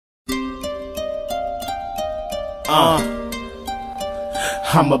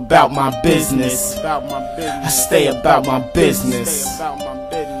I'm about my business. I stay about my business.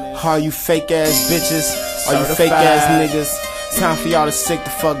 All you fake ass bitches, all you fake ass niggas, time for y'all to sit the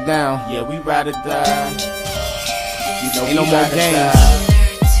fuck down. Yeah, we ride it down. You know, ain't no more games.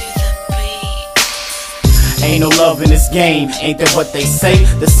 Ain't no love in this game, ain't that what they say?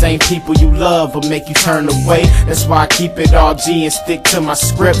 The same people you love will make you turn away. That's why I keep it all G and stick to my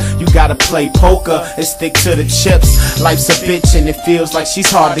script. You gotta play poker and stick to the chips. Life's a bitch and it feels like she's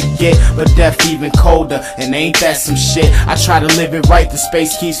hard to get, but death even colder, and ain't that some shit? I try to live it right, the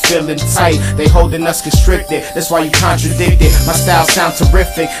space keeps feeling tight. They holding us constricted, that's why you contradicted. My style sound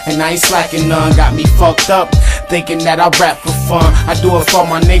terrific, and I ain't slacking none. Got me fucked up, thinking that I rap for fun. I do it for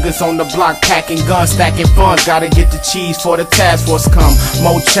my niggas on the block, packing guns, stacking funds. Gotta get the cheese for the task force come.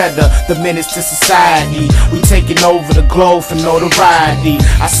 Mo Cheddah, the menace to society. We taking over the globe for notoriety.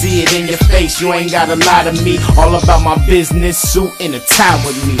 I see it in your face, you ain't gotta lie to me. All about my business, suit and a tie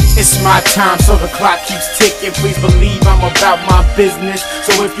with me. It's my time, so the clock keeps ticking. Please believe I'm about my business.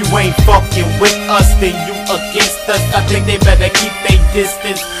 So if you ain't fucking with us, then you against us. I think they better keep their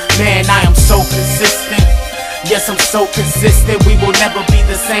distance. Man, I am so consistent. Yes, I'm so consistent, we will never be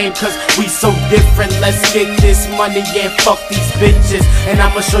the same, cause we so different. Let's get this money and fuck these bitches, and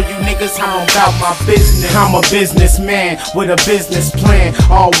I'ma show you niggas how I'm about my business. I'm a businessman with a business plan.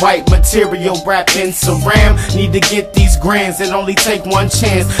 All white material wrapped in saran. Need to get these grands, it only take one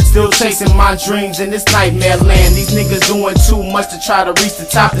chance. Still chasing my dreams in this nightmare land. These niggas doing too much to try to reach the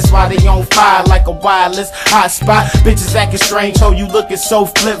top. That's why they on fire like a wireless hotspot. Bitches acting strange, oh you looking so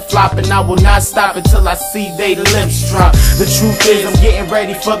flip-flop, and I will not stop until I see they lips drop. The truth is I'm getting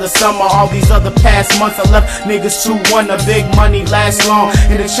ready for the summer. All these other past months I left niggas to wonder. Big money lasts long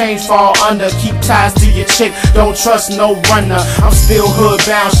and the change fall under. Keep ties to your chick, don't trust no runner. I'm still hood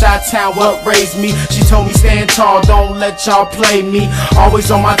bound, Chi-Town what raised me. She told me stand tall, don't let y'all play me. Always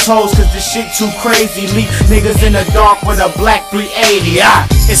on my toes cause this shit too crazy. Leave niggas in the dark with a black 380.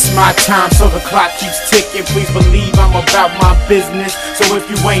 It's my time, so the clock keeps ticking. Please believe I'm about my business. So if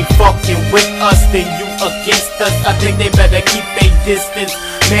you ain't fucking with us, then you against us. I think they better keep their distance.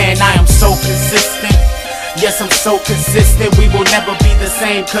 Man, I am so consistent. Yes, I'm so consistent. We will never be the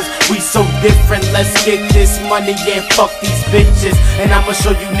same, cause we so different. Let's get this money and fuck these bitches, and I'ma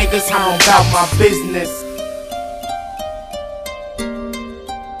show you niggas how I'm about my business.